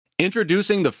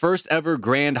Introducing the first ever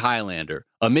Grand Highlander,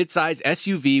 a midsize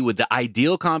SUV with the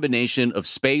ideal combination of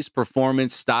space,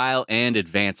 performance, style, and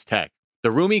advanced tech. The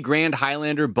roomy Grand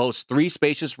Highlander boasts 3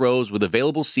 spacious rows with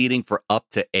available seating for up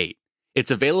to 8.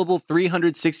 Its available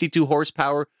 362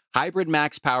 horsepower Hybrid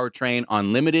Max powertrain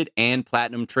on limited and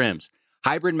platinum trims.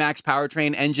 Hybrid Max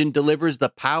powertrain engine delivers the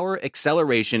power,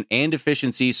 acceleration, and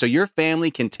efficiency so your family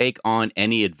can take on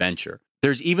any adventure.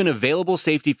 There's even available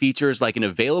safety features like an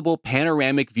available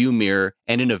panoramic view mirror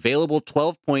and an available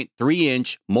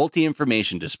 12.3-inch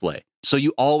multi-information display, so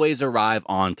you always arrive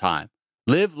on time.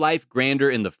 Live life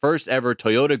grander in the first ever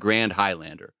Toyota Grand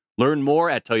Highlander. Learn more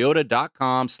at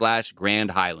toyota.com/Grand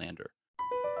Highlander.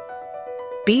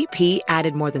 BP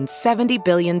added more than $70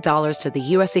 billion to the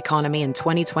U.S. economy in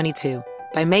 2022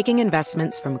 by making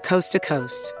investments from coast to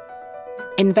coast.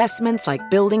 Investments like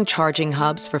building charging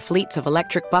hubs for fleets of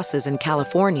electric buses in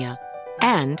California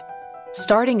and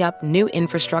starting up new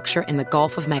infrastructure in the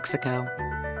Gulf of Mexico.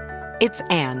 It's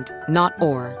and, not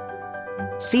or.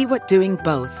 See what doing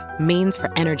both means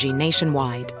for energy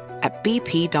nationwide at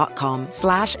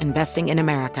bp.com/investing in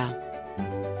America.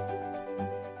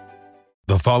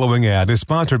 The following ad is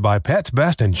sponsored by Pets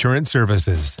Best Insurance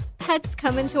Services. Pets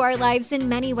come into our lives in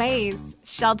many ways.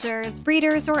 Shelters,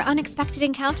 breeders, or unexpected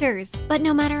encounters. But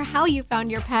no matter how you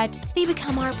found your pet, they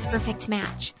become our perfect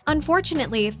match.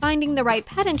 Unfortunately, finding the right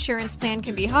pet insurance plan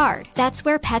can be hard. That's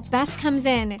where Pets Best comes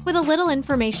in. With a little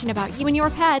information about you and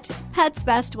your pet, Pets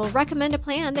Best will recommend a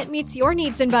plan that meets your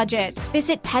needs and budget.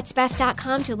 Visit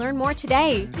PetsBest.com to learn more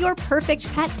today. Your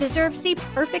perfect pet deserves the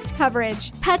perfect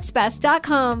coverage.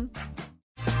 PetsBest.com.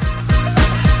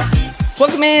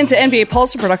 Welcome in to NBA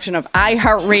Pulse, a production of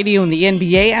iHeartRadio and the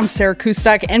NBA. I'm Sarah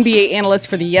Kustok, NBA analyst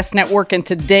for the Yes Network, and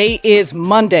today is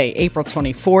Monday, April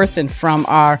 24th, and from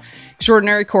our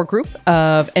extraordinary core group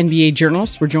of NBA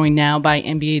journalists, we're joined now by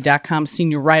NBA.com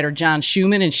senior writer John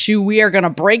Schuhmann. And Shu, we are going to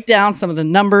break down some of the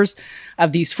numbers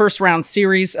of these first-round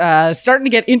series. Starting to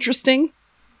get interesting.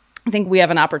 I think we have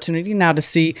an opportunity now to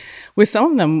see with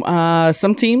some of them,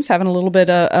 some teams having a little bit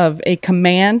of a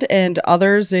command, and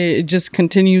others, it just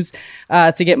continues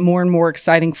to get more and more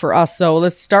exciting for us. So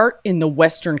let's start in the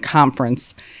Western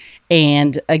Conference,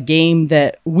 and a game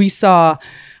that we saw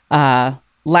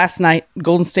last night,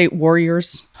 Golden State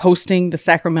Warriors hosting the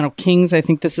Sacramento Kings. I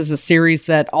think this is a series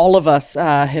that all of us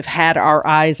have had our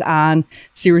eyes on.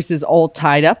 Series is all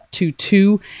tied up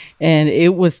 2-2, and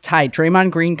it was tied.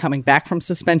 Draymond Green coming back from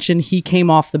suspension. He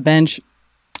came off the bench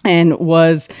and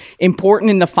was important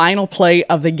in the final play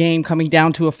of the game, coming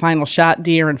down to a final shot.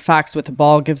 De'Aaron Fox with the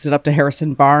ball gives it up to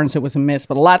Harrison Barnes. It was a miss,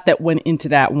 but a lot that went into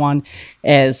that one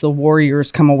as the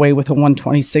Warriors come away with a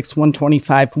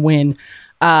 126-125 win.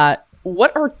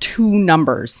 What are 2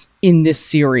 numbers in this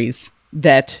series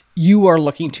that you are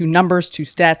looking to, numbers, to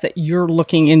stats that you're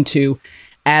looking into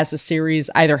as the series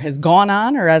either has gone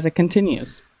on or as it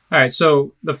continues? All right,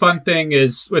 so the fun thing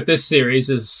is with this series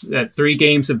is that 3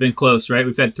 games have been close, right?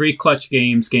 We've had 3 clutch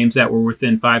games that were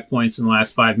within 5 points in the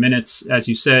last 5 minutes. As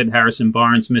you said, Harrison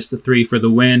Barnes missed a 3 for the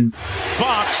win.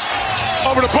 Fox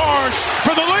over to Barnes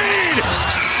for the lead,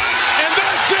 and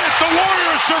that's it. The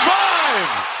Warriors survive.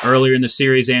 Earlier in the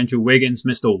series, Andrew Wiggins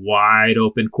missed a wide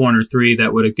open corner 3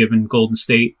 that would have given Golden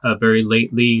State a very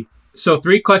late lead. So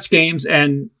 3 clutch games,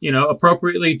 and,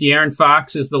 appropriately, De'Aaron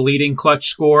Fox is the leading clutch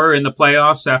scorer in the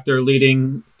playoffs after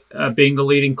being the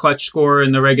leading clutch scorer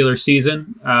in the regular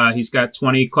season. He's got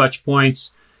 20 clutch points,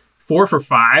 4 for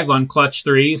 5 on clutch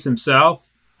threes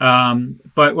himself.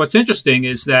 But what's interesting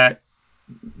is that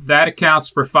accounts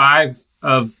for 5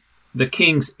 of the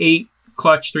Kings' 8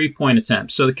 clutch 3-point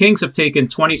attempts. So the Kings have taken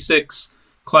 26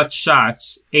 clutch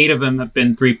shots. 8 of them have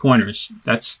been 3-pointers.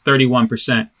 That's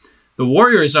 31%. The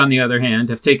Warriors, on the other hand,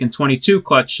 have taken 22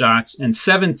 clutch shots, and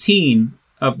 17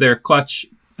 of their clutch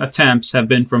attempts have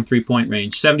been from 3-point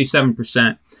range,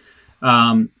 77%.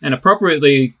 And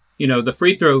appropriately,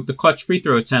 the clutch free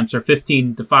throw attempts are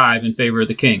 15-5 in favor of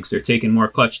the Kings. They're taking more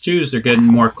clutch twos. They're getting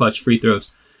more clutch free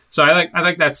throws. So I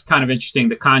think that's kind of interesting,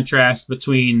 the contrast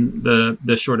between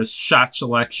the sort of shot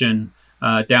selection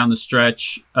down the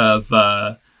stretch of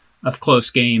close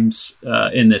games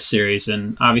in this series.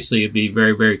 And obviously it'd be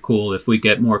very, very cool if we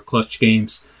get more clutch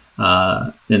games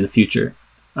in the future.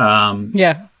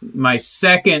 My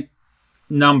second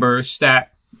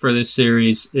stat for this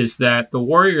series is that the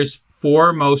Warriors'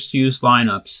 4 most used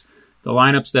lineups, the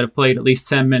lineups that have played at least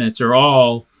 10 minutes, have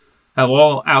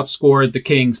all outscored the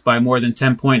Kings by more than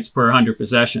 10 points per 100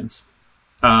 possessions.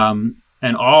 And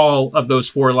all of those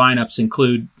 4 lineups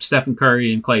include Stephen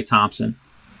Curry and Klay Thompson.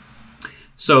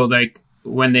 So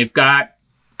when they've got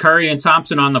Curry and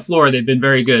Thompson on the floor, they've been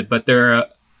very good, but they're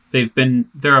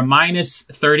they're a minus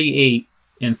 38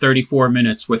 in 34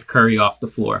 minutes with Curry off the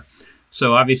floor.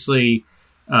 So obviously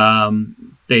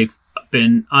they've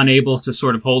been unable to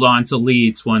sort of hold on to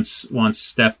leads once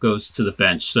Steph goes to the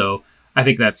bench. So I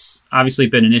think that's obviously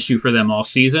been an issue for them all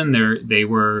season. They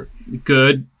were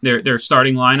good. Their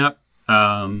starting lineup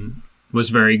was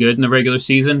very good in the regular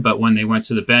season, but when they went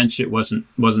to the bench, it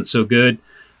wasn't so good.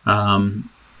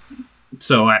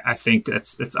 So I think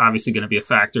that's obviously going to be a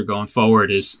factor going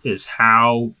forward is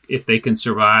how, if they can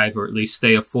survive or at least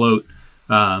stay afloat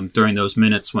during those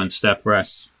minutes when Steph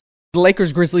rests. The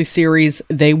Lakers-Grizzlies series,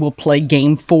 they will play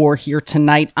Game 4 here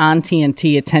tonight on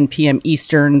TNT at 10 p.m.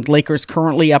 Eastern. Lakers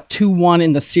currently up 2-1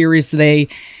 in the series. They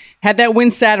had that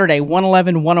win Saturday,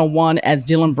 111-101, as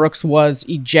Dillon Brooks was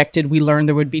ejected. We learned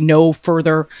there would be no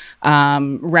further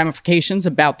ramifications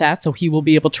about that, so he will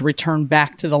be able to return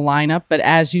back to the lineup. But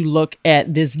as you look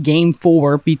at this Game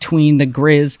 4 between the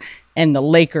Grizz and the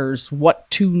Lakers, what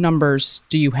two numbers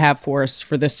do you have for us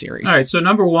for this series? All right, so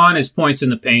number one is points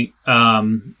in the paint.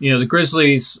 The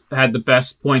Grizzlies had the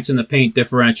best points in the paint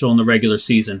differential in the regular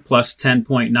season, plus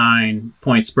 10.9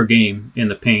 points per game in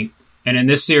the paint. And in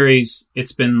this series,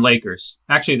 it's been Lakers.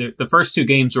 Actually, the first two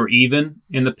games were even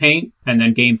in the paint, and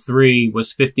then Game 3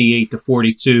 was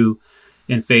 58-42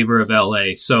 in favor of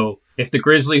LA. So if the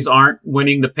Grizzlies aren't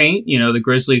winning the paint, the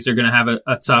Grizzlies are going to have a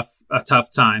tough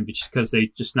time because they're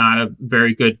just not a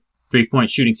very good three-point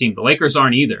shooting team. The Lakers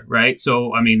aren't either, right?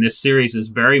 So, this series is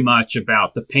very much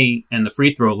about the paint and the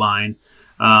free throw line.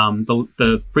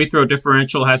 The free throw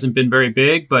differential hasn't been very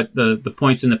big, but the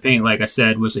points in the paint, like I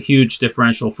said, was a huge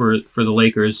differential for the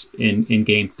Lakers in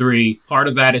Game 3. Part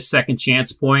of that is second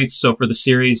chance points. So for the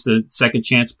series, the second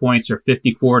chance points are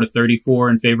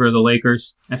 54-34 in favor of the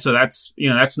Lakers. And so that's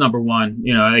number one.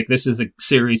 I think this is a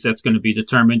series that's going to be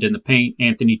determined in the paint.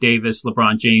 Anthony Davis,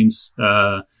 LeBron James,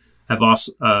 are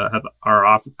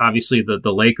obviously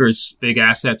the Lakers' big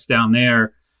assets down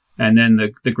there. And then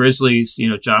the Grizzlies,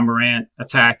 Ja Morant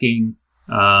attacking.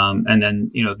 And then,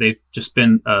 they've just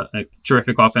been a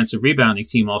terrific offensive rebounding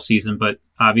team all season, but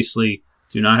obviously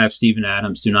do not have Steven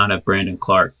Adams, do not have Brandon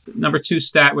Clark. Number two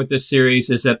stat with this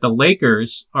series is that the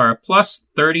Lakers are a plus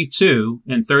 32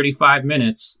 in 35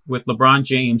 minutes with LeBron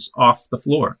James off the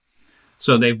floor.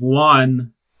 So they've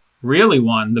really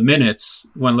won the minutes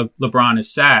when LeBron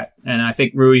is sat. And I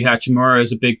think Rui Hachimura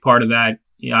is a big part of that.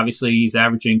 Obviously, he's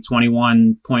averaging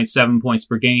 21.7 points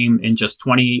per game in just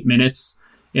 28 minutes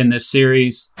in this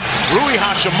series. Rui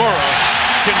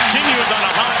Hachimura continues on a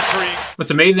hot streak.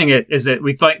 What's amazing is that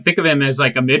we think of him as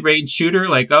like a mid-range shooter.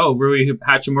 Like, Rui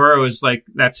Hachimura is like,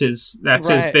 that's his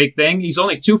big thing. He's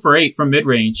only 2 for 8 from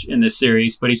mid-range in this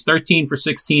series, but he's 13 for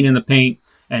 16 in the paint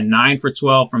and 9 for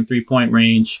 12 from three-point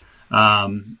range.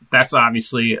 That's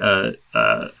obviously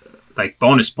like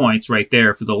bonus points right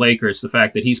there for the Lakers. The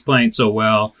fact that he's playing so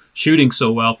well, shooting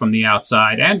so well from the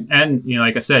outside, and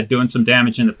like I said, doing some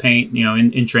damage in the paint,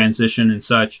 in transition and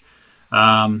such.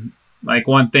 Like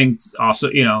one thing also,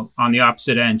 on the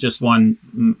opposite end, just one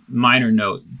minor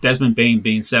note: Desmond Bane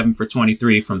being 7 for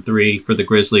 23 from 3 for the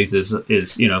Grizzlies is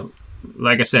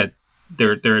like I said,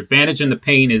 their advantage in the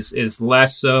paint is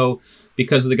less so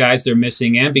because of the guys they're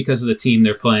missing and because of the team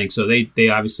they're playing. So they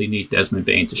obviously need Desmond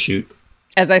Bane to shoot.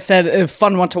 As I said, a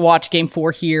fun one to watch. Game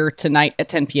 4 here tonight at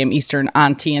 10 p.m. Eastern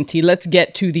on TNT. Let's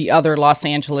get to the other Los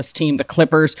Angeles team, the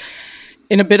Clippers.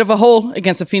 In a bit of a hole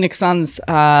against the Phoenix Suns.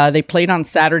 They played on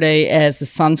Saturday as the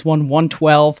Suns won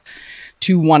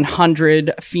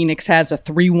 112-100. Phoenix has a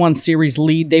 3-1 series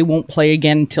lead. They won't play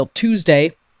again until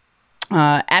Tuesday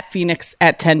at Phoenix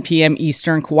at 10 p.m.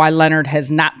 Eastern. Kawhi Leonard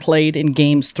has not played in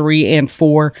games 3 and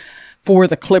 4 for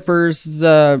the Clippers.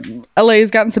 The LA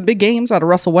has gotten some big games out of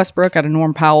Russell Westbrook, out of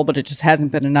Norm Powell, but it just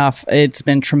hasn't been enough. It's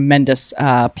been tremendous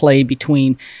play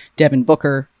between Devin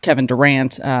Booker, Kevin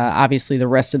Durant, obviously the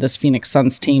rest of this Phoenix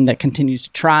Suns team that continues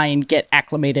to try and get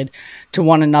acclimated to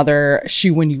one another.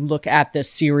 Shu, when you look at this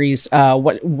series,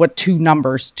 what two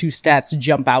stats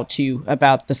jump out to you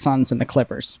about the Suns and the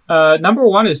Clippers? Number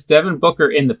one is Devin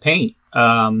Booker in the paint.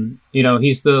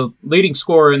 He's the leading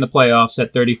scorer in the playoffs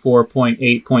at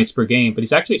 34.8 points per game, but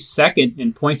he's actually second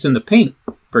in points in the paint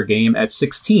per game at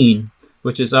 16,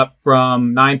 which is up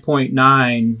from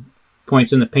 9.9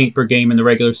 points in the paint per game in the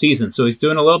regular season. So he's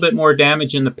doing a little bit more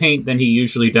damage in the paint than he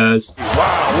usually does.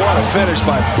 Wow, what a finish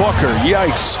by Booker.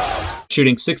 Yikes.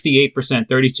 Shooting 68%,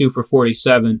 32 for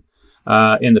 47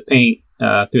 in the paint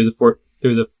through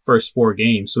the first 4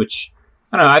 games, which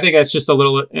I don't know. I think that's just a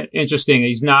little interesting.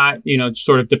 He's not,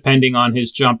 sort of depending on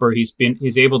his jumper. He's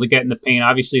able to get in the paint.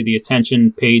 Obviously, the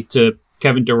attention paid to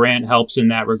Kevin Durant helps in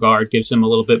that regard, gives him a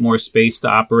little bit more space to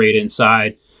operate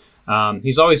inside.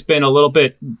 He's always been a little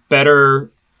bit better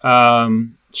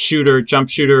jump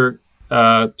shooter,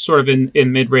 sort of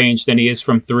in mid-range than he is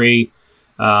from three.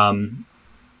 And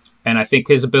I think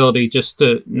his ability just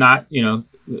to not,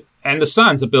 and the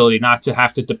Suns' ability not to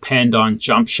have to depend on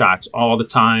jump shots all the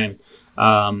time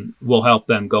will help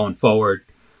them going forward.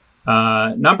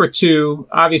 Number two,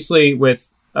 obviously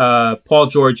with Paul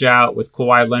George out, with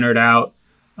Kawhi Leonard out,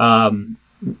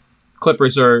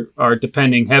 Clippers are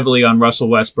depending heavily on Russell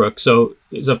Westbrook. So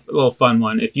it's a little fun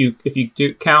one. If you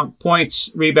do count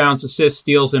points, rebounds, assists,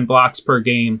 steals, and blocks per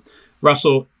game,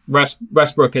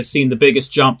 Westbrook has seen the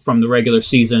biggest jump from the regular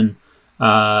season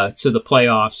to the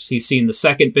playoffs. He's seen the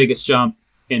second biggest jump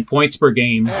in points per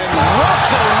game. And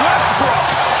Russell Westbrook,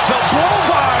 the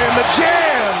blow-by and the jam.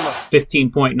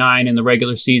 15.9 in the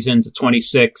regular season to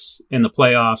 26 in the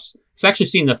playoffs. He's actually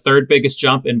seen the third biggest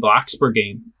jump in blocks per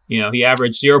game. He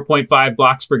averaged 0.5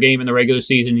 blocks per game in the regular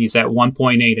season. He's at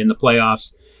 1.8 in the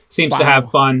playoffs. Seems to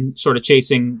have fun sort of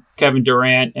chasing Kevin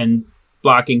Durant and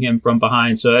blocking him from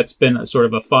behind. So that's been a sort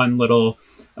of a fun little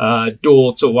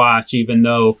duel to watch, even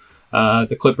though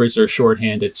the Clippers are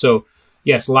shorthanded. So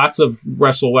yes, lots of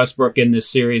Russell Westbrook in this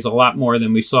series, a lot more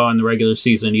than we saw in the regular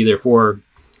season, either for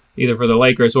the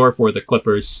Lakers or for the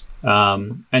Clippers.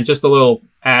 And just a little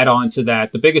add on to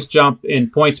that, the biggest jump in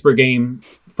points per game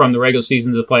from the regular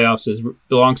season to the playoffs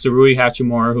belongs to Rui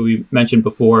Hachimura, who we mentioned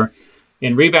before.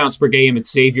 In rebounds per game, it's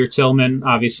Xavier Tillman,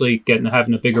 obviously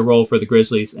having a bigger role for the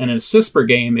Grizzlies. And in assists per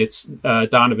game, it's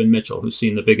Donovan Mitchell, who's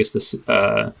seen the biggest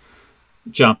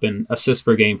jump in assists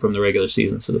per game from the regular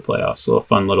season to the playoffs. So a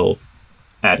fun little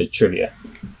added trivia.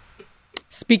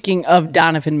 Speaking of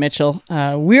Donovan Mitchell,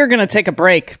 we're going to take a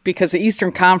break because the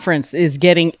Eastern Conference is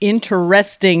getting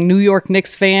interesting. New York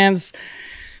Knicks fans,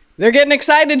 they're getting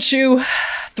excited, Shu.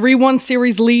 3-1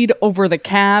 series lead over the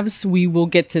Cavs. We will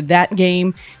get to that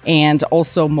game and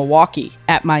also Milwaukee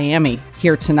at Miami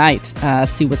here tonight.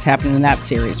 See what's happening in that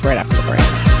series right after the break.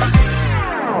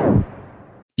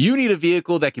 You need a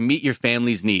vehicle that can meet your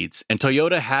family's needs, and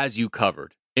Toyota has you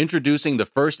covered. Introducing the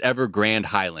first ever Grand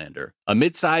Highlander, a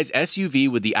midsize SUV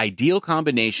with the ideal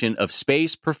combination of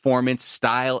space, performance,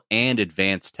 style, and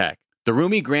advanced tech. The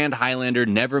roomy Grand Highlander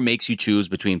never makes you choose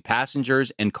between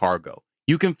passengers and cargo.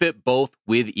 You can fit both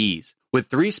with ease, with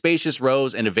 3 spacious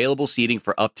rows and available seating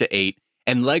for up to 8,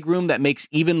 and legroom that makes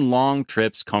even long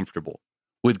trips comfortable.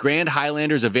 With Grand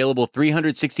Highlander's available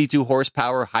 362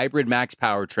 horsepower hybrid max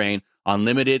powertrain on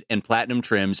limited and platinum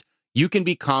trims, you can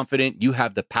be confident you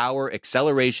have the power,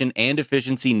 acceleration, and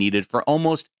efficiency needed for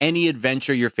almost any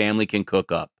adventure your family can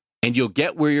cook up. And you'll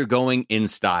get where you're going in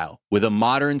style, with a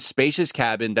modern, spacious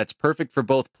cabin that's perfect for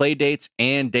both play dates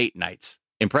and date nights.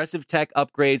 Impressive tech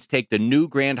upgrades take the new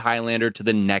Grand Highlander to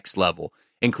the next level,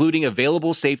 including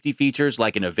available safety features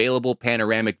like an available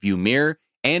panoramic view mirror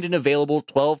and an available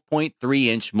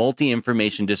 12.3-inch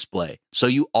multi-information display, so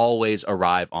you always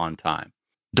arrive on time.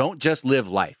 Don't just live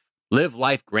life. Live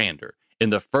life grander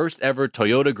in the first ever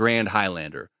Toyota Grand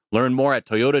Highlander. Learn more at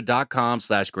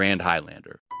toyota.com/Grand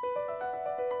Highlander.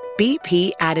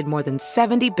 BP added more than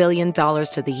 $70 billion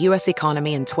to the U.S.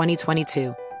 economy in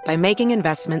 2022 by making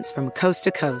investments from coast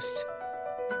to coast.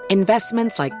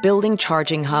 Investments like building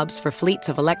charging hubs for fleets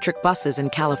of electric buses in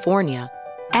California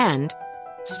and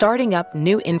starting up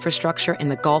new infrastructure in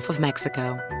the Gulf of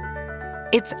Mexico.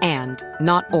 It's and,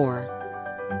 not or.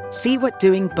 See what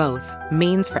doing both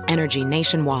means for energy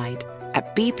nationwide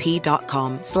at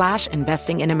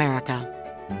bp.com/investing in America.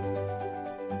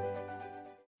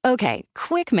 Okay,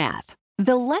 quick math.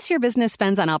 The less your business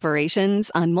spends on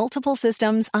operations, on multiple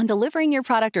systems, on delivering your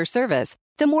product or service,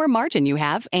 the more margin you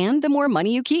have and the more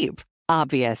money you keep.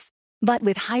 Obvious. But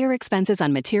with higher expenses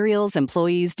on materials,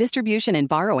 employees, distribution, and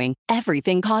borrowing,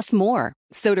 everything costs more.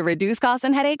 So to reduce costs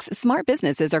and headaches, smart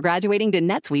businesses are graduating to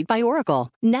NetSuite by Oracle.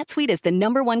 NetSuite is the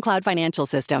 #1 cloud financial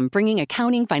system, bringing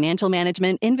accounting, financial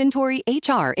management, inventory,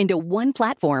 HR into one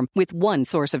platform with one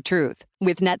source of truth.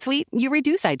 With NetSuite, you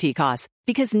reduce IT costs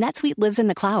because NetSuite lives in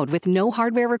the cloud with no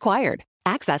hardware required,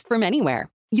 accessed from anywhere.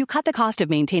 You cut the cost of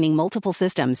maintaining multiple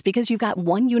systems because you've got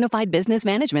one unified business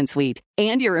management suite.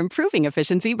 And you're improving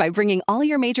efficiency by bringing all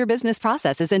your major business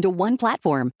processes into one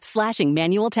platform, slashing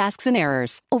manual tasks and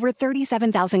errors. Over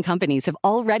 37,000 companies have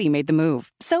already made the move.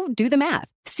 So do the math.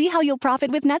 See how you'll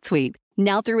profit with NetSuite.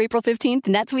 Now through April 15th,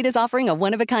 NetSuite is offering a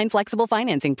one-of-a-kind flexible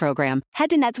financing program. Head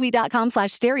to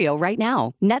netsuite.com/stereo right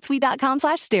now.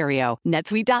 netsuite.com/stereo.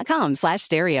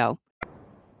 netsuite.com/stereo.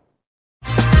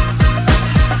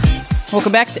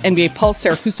 Welcome back to NBA Pulse.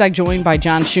 Sarah Kustok joined by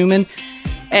John Schumann.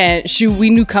 Shu, we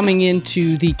knew coming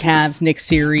into the Cavs-Knicks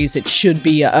series, it should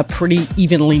be a pretty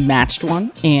evenly matched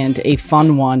one and a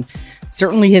fun one.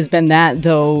 certainly has been that,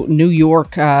 though. New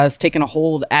York has taken a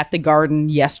hold at the Garden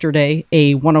yesterday,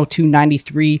 a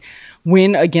 102-93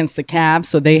 win against the Cavs.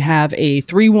 So they have a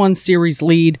 3-1 series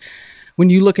lead. When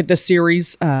you look at this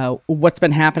series, what's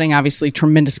been happening, obviously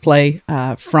tremendous play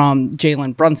from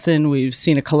Jalen Brunson. We've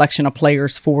seen a collection of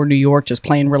players for New York just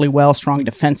playing really well, strong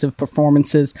defensive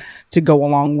performances to go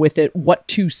along with it. What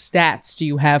two stats do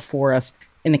you have for us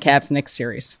in the Cavs-Knicks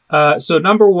series? So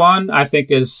number one, I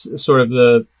think, is sort of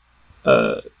the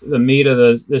meat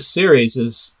of this series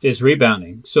is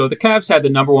rebounding. So the Cavs had the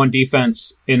number one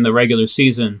defense in the regular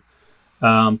season,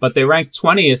 but they ranked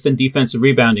 20th in defensive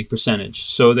rebounding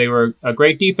percentage. So they were a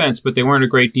great defense, but they weren't a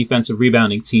great defensive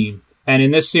rebounding team. And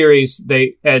in this series,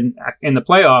 in the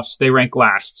playoffs, they rank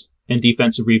last in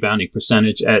defensive rebounding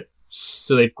percentage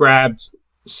so they've grabbed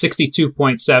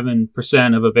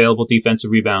 62.7% of available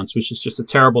defensive rebounds, which is just a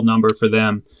terrible number for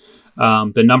them.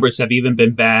 The numbers have even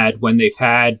been bad when they've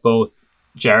had both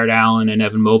Jarrett Allen and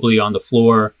Evan Mobley on the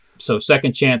floor. So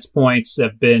second chance points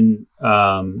have been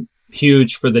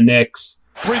huge for the Knicks.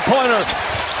 Three-pointer,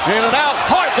 in and out.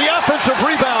 Hart, the offensive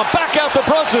rebound. Back out to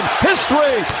Brunson. His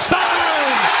three.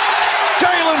 Bang!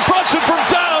 Jalen Brunson from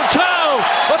downtown.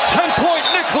 A 10-point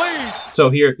Knick lead. So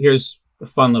here's a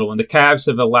fun little one. The Cavs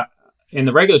have in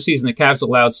the regular season, the Cavs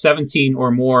allowed 17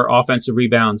 or more offensive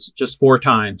rebounds just 4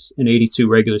 times in 82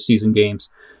 regular season games.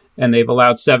 And they've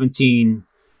allowed 17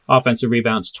 offensive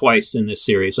rebounds twice in this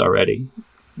series already.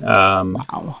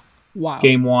 Wow.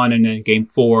 Game 1 and then game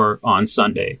 4 on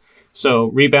Sunday. So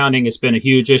rebounding has been a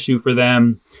huge issue for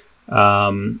them.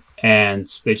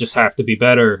 And they just have to be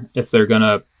better if they're going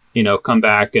to, come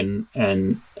back and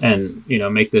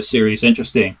make this series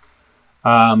interesting.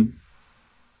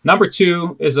 Number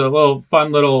 2 is a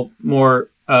little more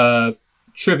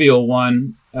trivial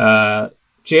one.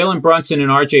 Jalen Brunson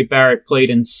and RJ Barrett played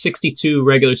in 62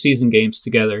 regular season games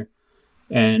together.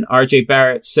 And RJ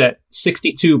Barrett set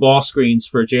 62 ball screens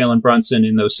for Jalen Brunson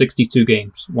in those 62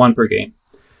 games, 1 per game.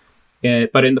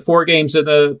 But in the 4 games of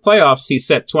the playoffs, he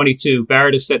set 22.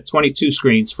 Barrett has set 22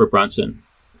 screens for Brunson.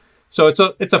 So it's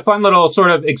a fun little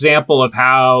sort of example of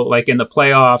how, like in the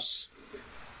playoffs,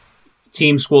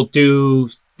 teams will do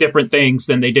different things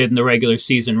than they did in the regular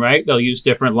season, right? They'll use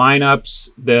different lineups.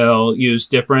 They'll use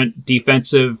different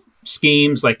defensive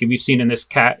schemes. Like if you've seen in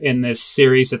this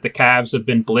series that the Cavs have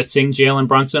been blitzing Jalen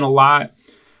Brunson a lot,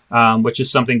 which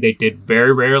is something they did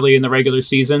very rarely in the regular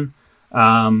season.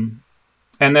 And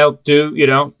they'll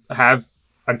have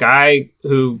a guy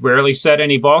who rarely set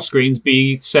any ball screens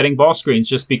be setting ball screens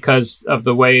just because of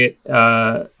the way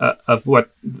of what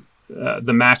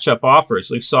the matchup offers.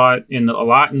 We saw it a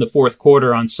lot in the fourth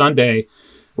quarter on Sunday,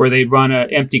 where they'd run an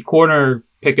empty corner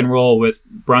pick and roll with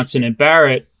Brunson and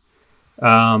Barrett.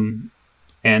 And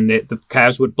the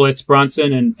Cavs would blitz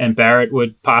Brunson and Barrett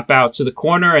would pop out to the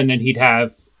corner, and then he'd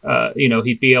have,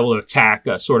 he'd be able to attack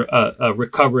a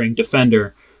recovering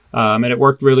defender. And it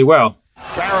worked really well.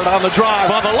 Barrett on the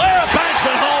drive, on the layup, banks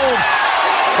it home.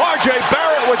 RJ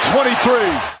Barrett with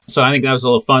 23. So I think that was a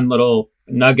little fun little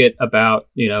nugget about,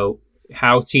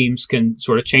 how teams can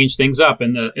sort of change things up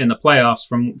in the playoffs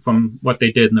from what they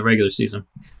did in the regular season.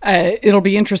 It'll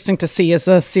be interesting to see as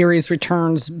the series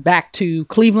returns back to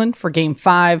Cleveland for Game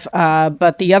 5.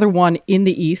 But the other one in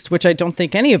the East, which I don't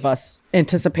think any of us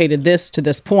anticipated this to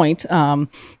this point,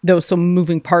 though some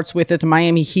moving parts with it, the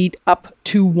Miami Heat up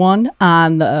 2-1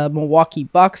 on the Milwaukee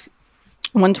Bucks,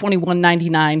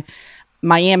 121-99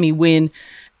 Miami win,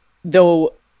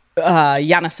 though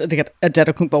Giannis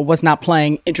Antetokounmpo was not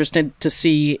playing. Interested to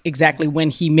see exactly when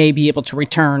he may be able to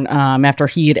return after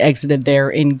he had exited there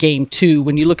in Game 2.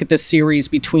 When you look at this series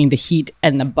between the Heat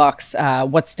and the Bucks,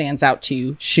 what stands out to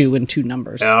you, Shu, in 2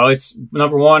 numbers? It's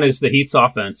number 1 is the Heat's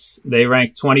offense. They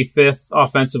ranked 25th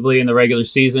offensively in the regular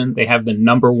season. They have the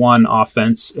number 1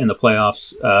 offense in the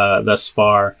playoffs thus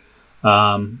far.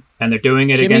 And they're doing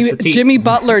it against the team. Jimmy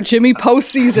Butler, Jimmy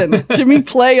postseason, Jimmy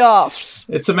playoffs.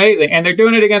 It's amazing. And they're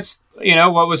doing it against,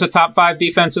 what was a top 5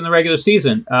 defense in the regular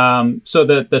season. So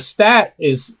the stat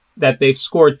is that they've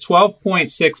scored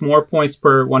 12.6 more points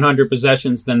per 100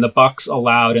 possessions than the Bucks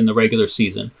allowed in the regular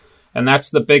season. And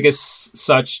that's the biggest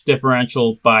such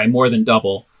differential by more than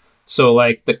double. So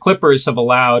like the Clippers have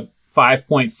allowed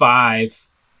 5.5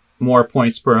 more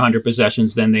points per 100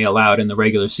 possessions than they allowed in the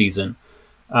regular season.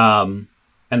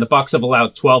 And the Bucks have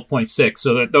allowed 12.6.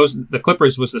 So that the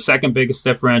Clippers was the second biggest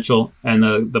differential, and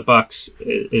the Bucks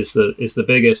is the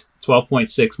biggest,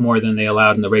 12.6 more than they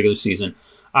allowed in the regular season.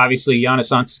 Obviously,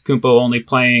 Giannis Antetokounmpo only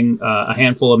playing a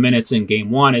handful of minutes in Game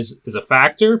 1 is a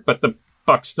factor, but the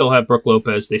Bucks still have Brook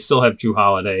Lopez. They still have Jrue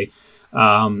Holiday.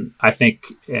 I think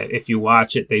if you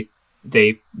watch it,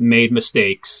 they've made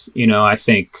mistakes. I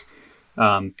think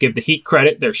give the Heat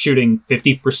credit. They're shooting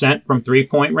 50% from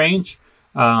 3-point range,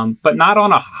 but not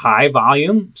on a high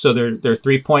volume. So their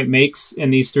 3-point makes in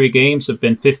these 3 games have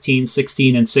been 15,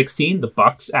 16, and 16. The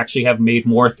Bucks actually have made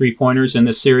more 3-pointers in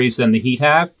this series than the Heat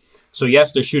have. So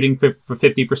yes, they're shooting for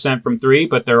 50% from 3,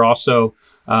 but they're also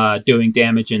doing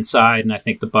damage inside. And I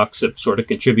think the Bucks have sort of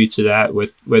contributed to that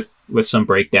with some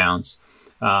breakdowns.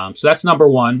 So that's number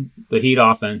one, the Heat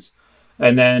offense.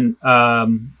 And then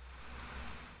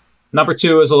number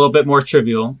 2 is a little bit more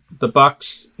trivial. The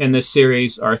Bucks in this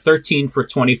series are 13 for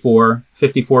 24,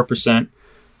 54%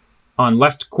 on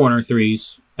left corner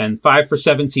threes, and 5 for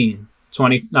 17,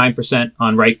 29%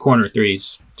 on right corner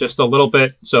threes. Just a little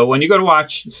bit. So when you go to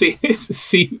watch,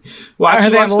 watch are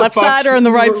they on the left side or on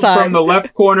the right side? From the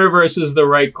left corner versus the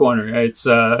right corner. It's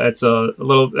a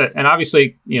little, and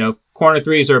obviously, corner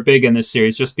threes are big in this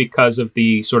series just because of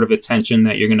the sort of attention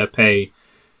that you're going to pay.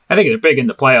 I think they're big in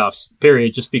the playoffs,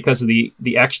 period, just because of the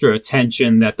extra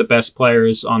attention that the best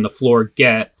players on the floor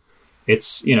get.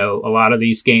 It's, a lot of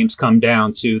these games come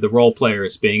down to the role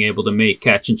players being able to make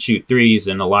catch and shoot threes,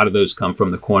 and a lot of those come from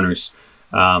the corners.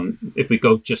 If we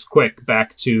go just quick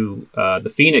back to the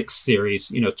Phoenix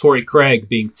series, Torrey Craig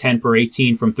being 10 for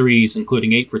 18 from threes,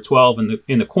 including 8 for 12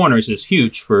 in the corners, is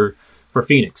huge for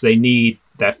Phoenix. They need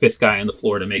that fifth guy on the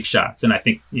floor to make shots, and I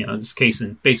think this case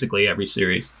in basically every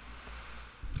series.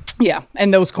 Yeah,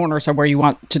 and those corners are where you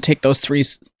want to take those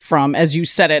threes from, as you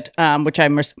said it, which I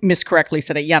miscorrectly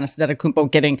said it. Giannis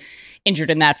Antetokounmpo getting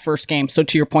injured in that first game. So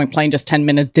to your point, playing just 10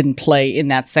 minutes, didn't play in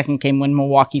that second game when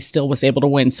Milwaukee still was able to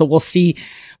win. So we'll see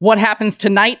what happens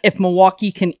tonight if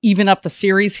Milwaukee can even up the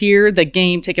series here. The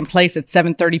game taking place at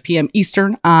 7:30 p.m.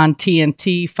 Eastern on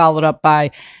TNT, followed up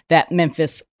by that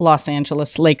Memphis-Los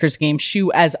Angeles Lakers game.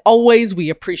 Shu, as always,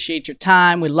 we appreciate your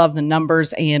time. We love the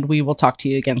numbers, and we will talk to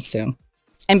you again soon.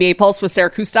 NBA Pulse with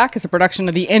Sarah Kustok is a production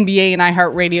of the NBA and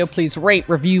iHeartRadio. Please rate,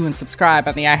 review, and subscribe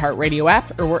on the iHeartRadio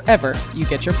app or wherever you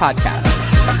get your podcasts.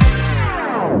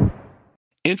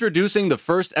 Introducing the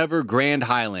first ever Grand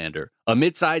Highlander, a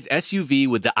midsize SUV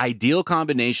with the ideal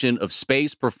combination of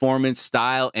space, performance,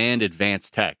 style, and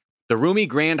advanced tech. The roomy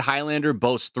Grand Highlander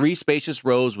boasts 3 spacious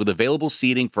rows with available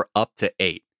seating for up to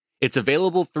 8. Its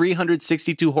available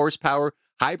 362 horsepower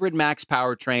Hybrid Max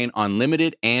powertrain on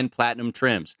limited and platinum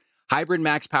trims. Hybrid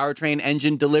Max powertrain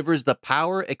engine delivers the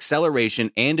power, acceleration,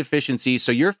 and efficiency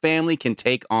so your family can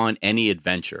take on any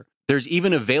adventure. There's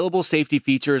even available safety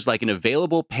features like an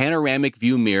available panoramic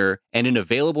view mirror and an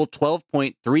available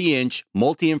 12.3-inch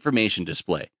multi-information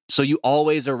display, so you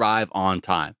always arrive on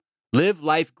time. Live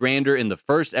life grander in the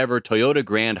first ever Toyota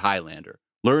Grand Highlander.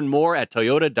 Learn more at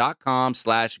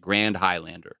toyota.com/Grand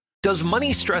Highlander. Does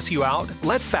money stress you out?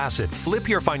 Let Facet flip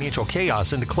your financial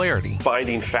chaos into clarity.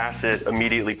 Finding Facet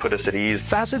immediately put us at ease.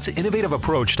 Facet's innovative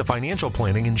approach to financial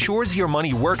planning ensures your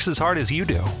money works as hard as you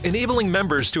do, enabling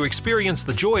members to experience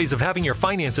the joys of having your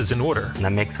finances in order. And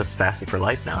that makes us Facet for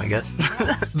life now, I guess.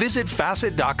 Visit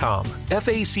Facet.com,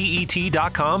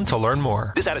 FACET.com to learn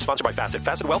more. This ad is sponsored by Facet.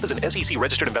 Facet Wealth is an SEC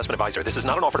registered investment advisor. This is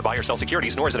not an offer to buy or sell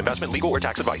securities, nor is it investment, legal, or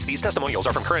tax advice. These testimonials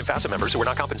are from current Facet members who are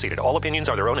not compensated. All opinions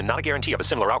are their own and not a guarantee of a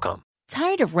similar outcome.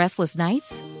 Tired of restless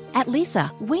nights? At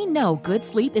Leesa, we know good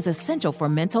sleep is essential for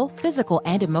mental, physical,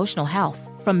 and emotional health.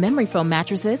 From memory foam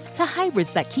mattresses to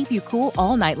hybrids that keep you cool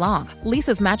all night long,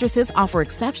 Leesa's mattresses offer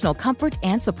exceptional comfort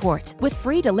and support with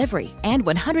free delivery and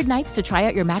 100 nights to try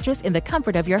out your mattress in the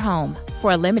comfort of your home.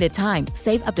 For a limited time,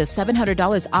 save up to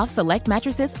 $700 off select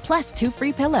mattresses plus 2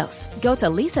 free pillows. Go to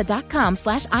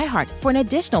leesa.com/iHeart for an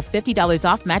additional $50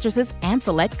 off mattresses and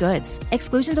select goods.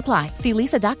 Exclusions apply. See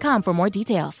leesa.com for more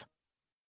details.